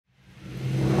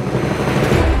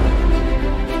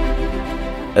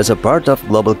As a part of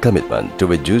global commitment to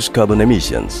reduce carbon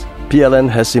emissions, PLN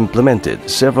has implemented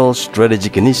several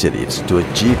strategic initiatives to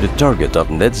achieve the target of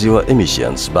net zero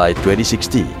emissions by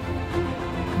 2060.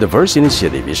 The first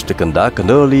initiative is to conduct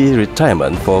an early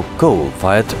retirement for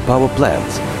coal-fired power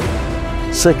plants.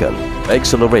 Second,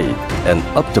 accelerate and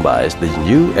optimize the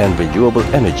new and renewable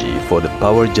energy for the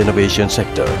power generation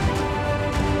sector.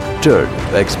 Third,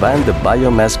 expand the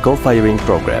biomass co-firing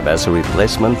program as a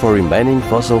replacement for remaining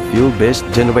fossil fuel-based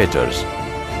generators.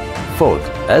 Fourth,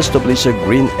 establish a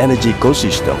green energy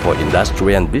ecosystem for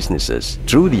industry and businesses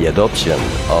through the adoption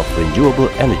of renewable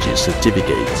energy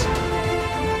certificates.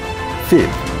 Fifth,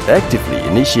 actively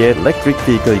initiate electric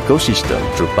vehicle ecosystem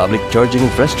through public charging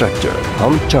infrastructure,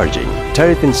 home charging,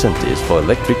 tariff incentives for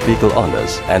electric vehicle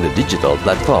owners, and a digital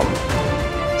platform.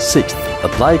 Sixth,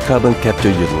 apply carbon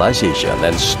capture utilization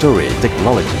and storage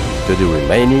technology to the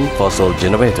remaining fossil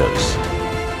generators.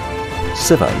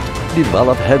 Seventh,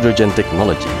 develop hydrogen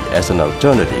technology as an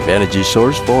alternative energy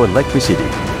source for electricity.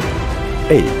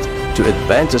 Eighth, to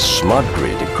advance a smart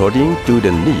grid according to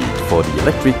the need for the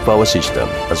electric power system,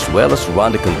 as well as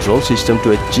run the control system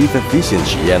to achieve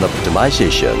efficiency and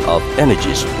optimization of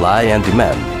energy supply and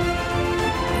demand.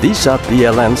 These are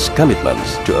PLN's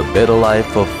commitments to a better life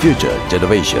for future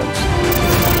generations.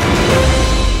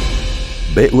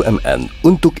 BUMN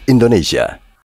untuk Indonesia.